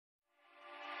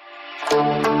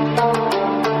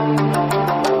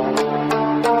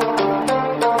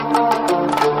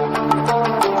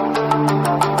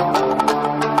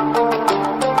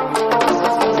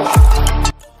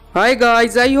Hi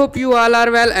guys, I hope you all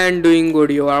are well and doing good.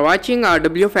 You are watching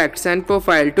RW Facts and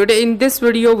Profile. Today in this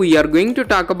video we are going to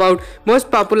talk about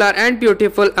most popular and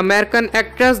beautiful American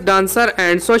actress, dancer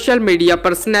and social media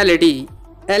personality.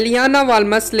 Elliana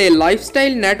Walmsley,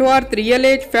 lifestyle, net worth,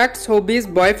 realage, facts, hobbies,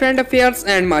 boyfriend affairs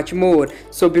and much more.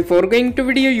 So before going to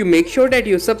video, you make sure that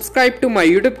you subscribe to my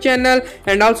YouTube channel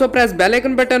and also press bell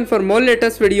icon button for more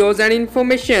latest videos and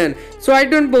information. So I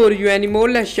don't bore you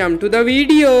anymore, let's jump to the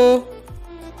video.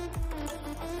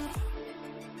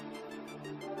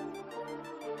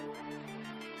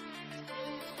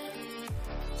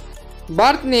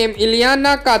 Birth name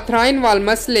Elliana Catherine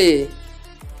Walmsley,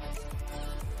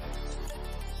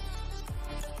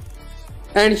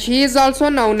 and she is also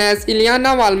known as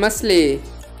Elliana Walmsley.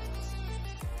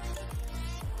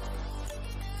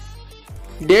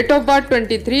 Date of birth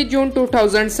 23 June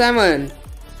 2007.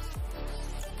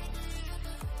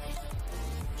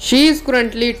 She is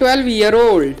currently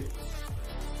 12-year-old.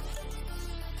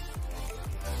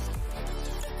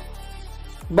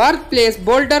 Birthplace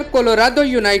Boulder, Colorado,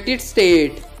 United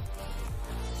States.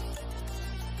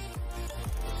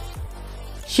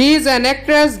 She is an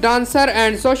actress, dancer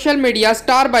and social media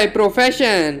star by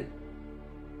profession.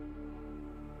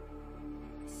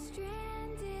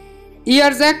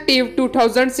 Years active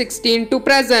 2016 to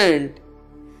present.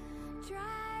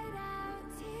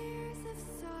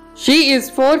 She is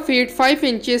 4 feet 5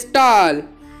 inches tall.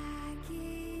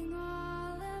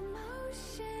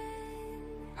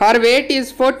 Her weight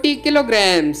is 40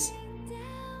 kilograms.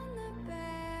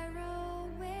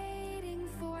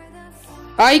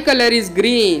 Eye color is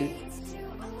green.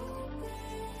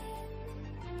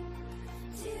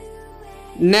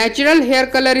 Natural hair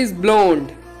color is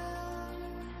blonde.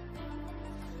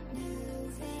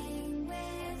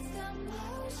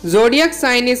 Zodiac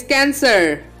sign is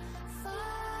Cancer.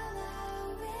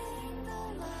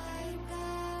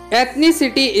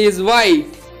 Ethnicity is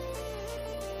white.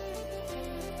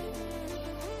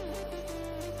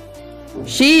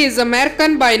 She is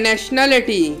American by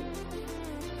nationality.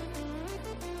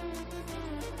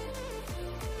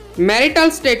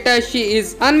 Marital status, she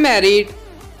is unmarried.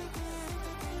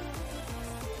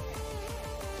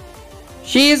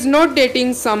 She is not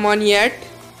dating someone yet.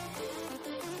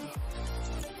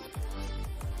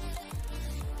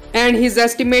 And his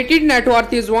estimated net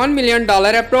worth is $1 million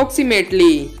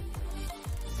approximately.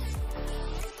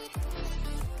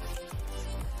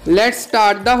 Let's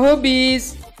start the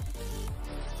hobbies.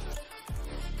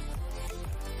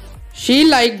 She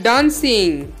likes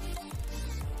dancing.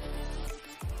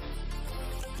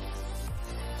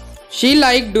 She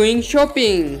likes doing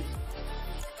shopping.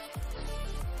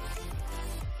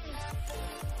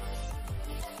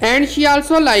 And she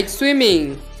also likes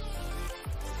swimming.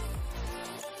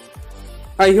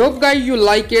 I hope guys you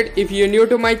like it. If you are new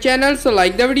to my channel, so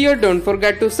like the video, don't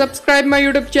forget to subscribe my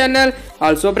YouTube channel.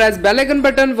 Also press bell icon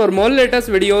button for more latest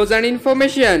videos and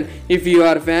information. If you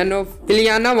are a fan of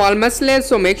Elliana Walmsley,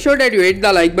 so make sure that you hit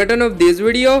the like button of this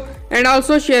video and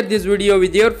also share this video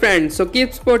with your friends. So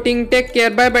keep supporting, take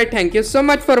care, bye bye, thank you so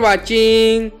much for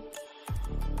watching.